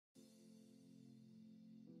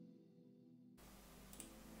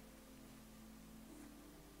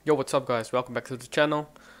Yo, what's up guys, welcome back to the channel.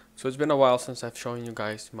 So it's been a while since I've shown you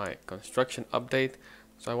guys my construction update.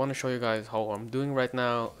 So I want to show you guys how I'm doing right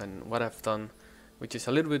now and what I've done, which is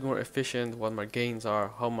a little bit more efficient, what my gains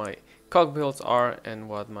are, how my cog builds are, and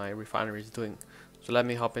what my refinery is doing. So let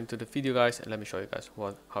me hop into the video guys and let me show you guys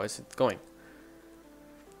how is it going.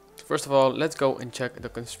 First of all, let's go and check the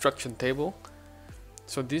construction table.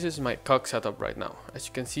 So this is my cog setup right now. As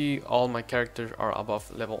you can see, all my characters are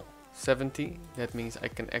above level 70. That means I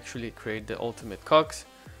can actually create the ultimate cogs.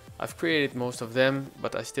 I've created most of them,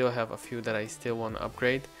 but I still have a few that I still want to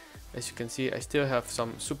upgrade. As you can see, I still have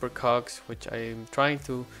some super cogs which I'm trying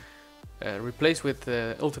to replace with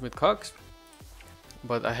the ultimate cogs,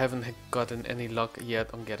 but I haven't gotten any luck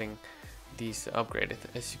yet on getting these upgraded.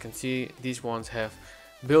 As you can see, these ones have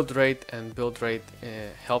build rate, and build rate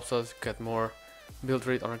helps us get more build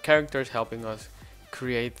rate on our characters, helping us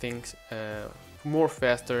create things more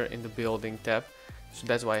faster in the building tab. So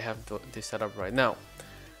that's why I have this set up right now.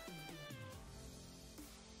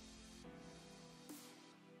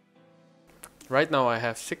 Right now I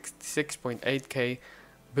have 66.8k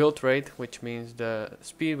build rate, which means the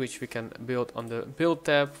speed which we can build on the build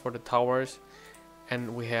tab for the towers,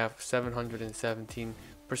 and we have 717%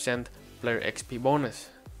 player XP bonus.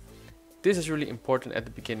 This is really important at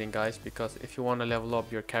the beginning guys, because if you want to level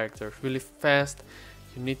up your character really fast,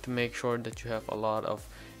 you need to make sure that you have a lot of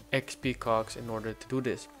XP cogs in order to do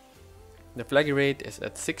this. The flag rate is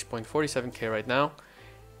at 6.47k right now,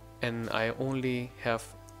 and I only have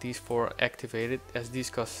these 4 activated, as these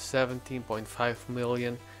cost 17.5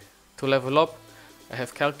 million to level up. I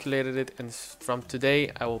have calculated it, and from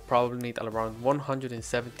today I will probably need around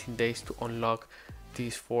 117 days to unlock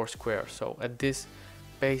these 4 squares. So at this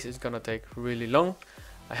pace it's gonna take really long.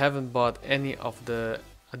 I haven't bought any of the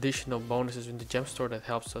additional bonuses in the gem store that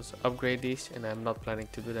helps us upgrade these, and I'm not planning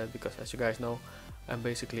to do that because, as you guys know, I'm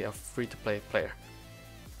basically a free-to-play player,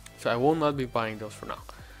 so I will not be buying those for now.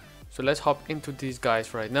 So let's hop into these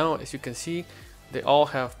guys right now. As you can see, they all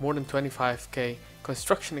have more than 25k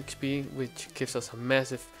construction XP, which gives us a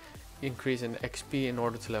massive increase in XP in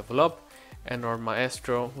order to level up. And our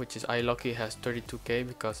maestro, which is iLucky, has 32k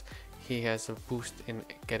because he has a boost in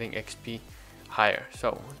getting XP higher.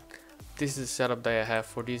 So this is the setup that I have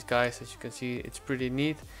for these guys. As you can see, it's pretty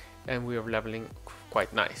neat, and we are leveling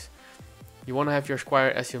quite nice. You want to have your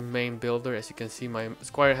squire as your main builder. As you can see, my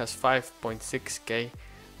squire has 5.6k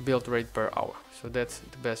build rate per hour, so that's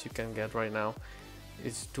the best you can get right now.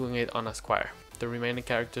 It's doing it on a squire. The remaining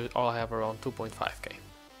characters all have around 2.5k.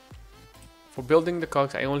 For building the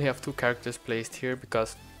cogs, I only have 2 characters placed here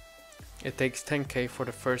because it takes 10k for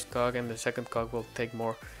the first cog, and the second cog will take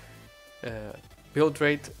more build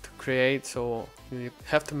rate to create. So you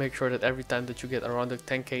have to make sure that every time that you get around the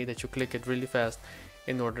 10k that you click it really fast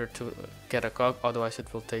in order to get a cog, otherwise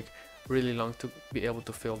it will take really long to be able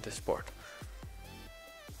to fill this board.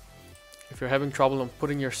 If you're having trouble on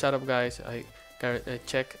putting your setup guys, I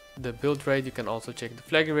check the build rate. You can also check the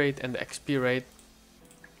flag rate and the XP rate,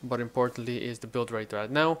 but importantly is the build rate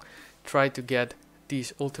right now. Try to get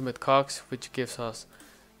these ultimate cogs, which gives us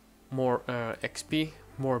more XP,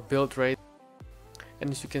 more build rate. And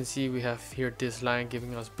as you can see, we have here this line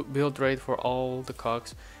giving us build rate for all the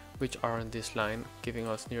cogs which are on this line, giving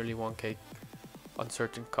us nearly 1k on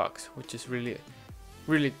certain cogs, which is really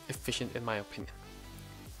efficient in my opinion.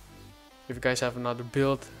 If you guys have another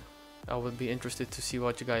build, I would be interested to see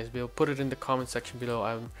what you guys build. Put it in the comment section below.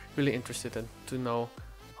 I'm really interested in to know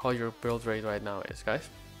how your build rate right now is, guys.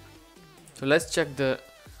 So let's check the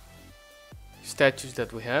statues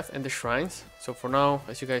that we have and the shrines. So for now,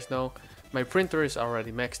 as you guys know, my printer is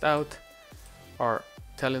already maxed out. Our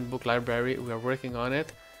talent book library, we are working on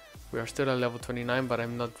it. We are still at level 29, but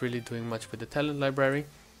I'm not really doing much with the talent library.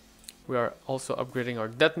 We are also upgrading our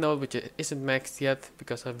death note, which isn't maxed yet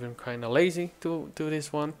because I've been kind of lazy to do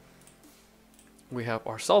this one. We have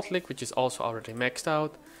our salt lick, which is also already maxed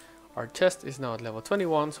out. Our chest is now at level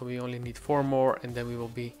 21, so we only need 4 more, and then we will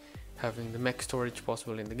be having the max storage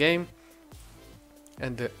possible in the game.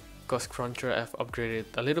 And the cost cruncher I've upgraded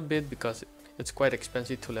a little bit because it's quite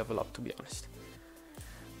expensive to level up, to be honest.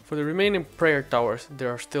 For the remaining prayer towers, they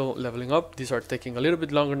are still leveling up. These are taking a little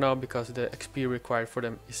bit longer now because the XP required for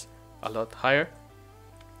them is a lot higher.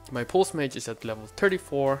 My pulse mage is at level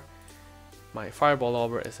 34. My fireball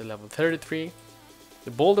auber is at level 33.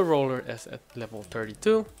 The boulder roller is at level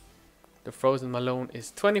 32. The frozen malone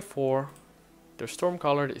is 24. The storm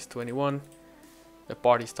colored is 21. The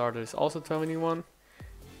party starter is also 21.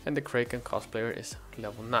 And the kraken cosplayer is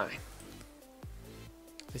level 9.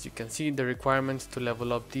 As you can see, the requirements to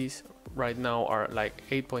level up these right now are like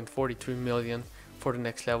 8.43 million for the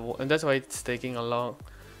next level, and that's why it's taking a long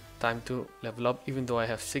time to level up, even though I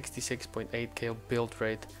have 66.8k build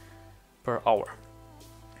rate per hour.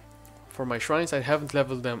 For my shrines, I haven't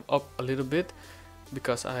leveled them up a little bit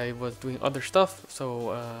because I was doing other stuff,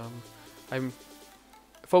 so I'm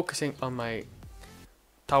focusing on my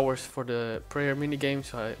towers for the prayer minigame,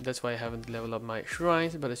 so that's why I haven't leveled up my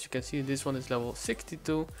shrines. But as you can see, this one is level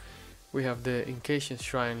 62. We have the Incation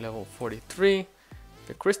Shrine level 43,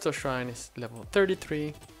 the Crystal Shrine is level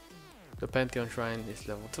 33, the Pantheon Shrine is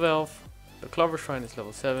level 12, the Clover Shrine is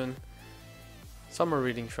level 7, Summer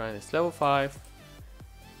Reading Shrine is level 5,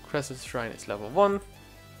 Crescent Shrine is level 1,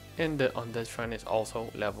 and the Undead Shrine is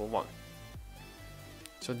also level 1.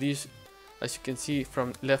 So these, as you can see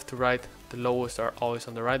from left to right, the lowest are always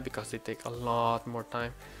on the right because they take a lot more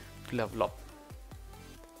time to level up.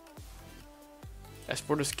 As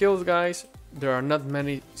for the skills, guys, there are not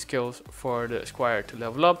many skills for the Squire to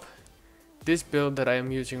level up. This build that I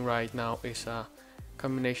am using right now is a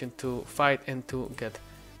combination to fight and to get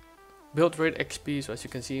build rate XP. So as you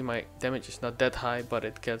can see, my damage is not that high, but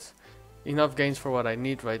it gets enough gains for what I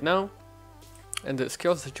need right now. And the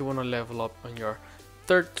skills that you want to level up on your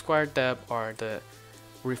third Squire tab are the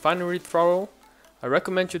Refinery Trowel. I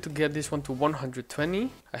recommend you to get this one to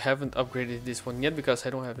 120. I haven't upgraded this one yet because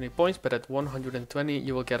I don't have any points, but at 120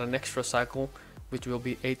 you will get an extra cycle, which will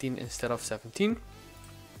be 18 instead of 17.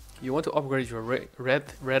 You want to upgrade your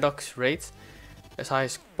redox rates as high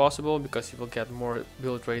as possible because you will get more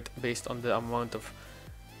build rate based on the amount of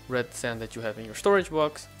red sand that you have in your storage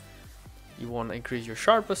box. You want to increase your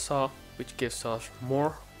sharpest saw, which gives us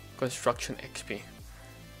more construction XP.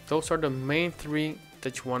 Those are the main three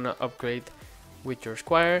that you want to upgrade with your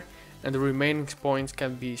Squire, and the remaining points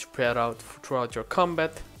can be spread out throughout your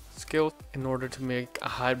combat skills in order to make a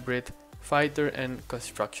hybrid fighter and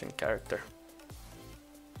construction character.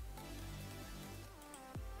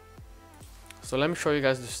 So let me show you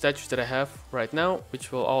guys the statues that I have right now,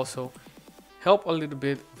 which will also help a little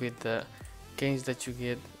bit with the gains that you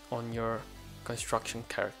get on your construction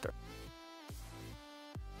character.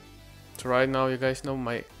 So right now, you guys know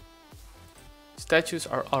my statues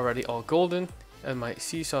are already all golden, and my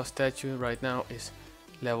seesaw statue right now is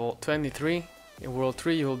level 23. In World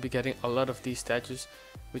 3 you will be getting a lot of these statues,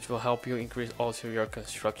 which will help you increase also your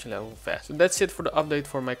construction level fast. So that's it for the update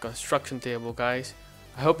for my construction table, guys.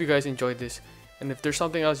 I hope you guys enjoyed this, and if there's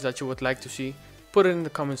something else that you would like to see, put it in the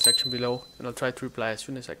comment section below and I'll try to reply as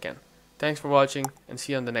soon as I can. Thanks for watching and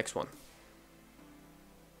see you on the next one.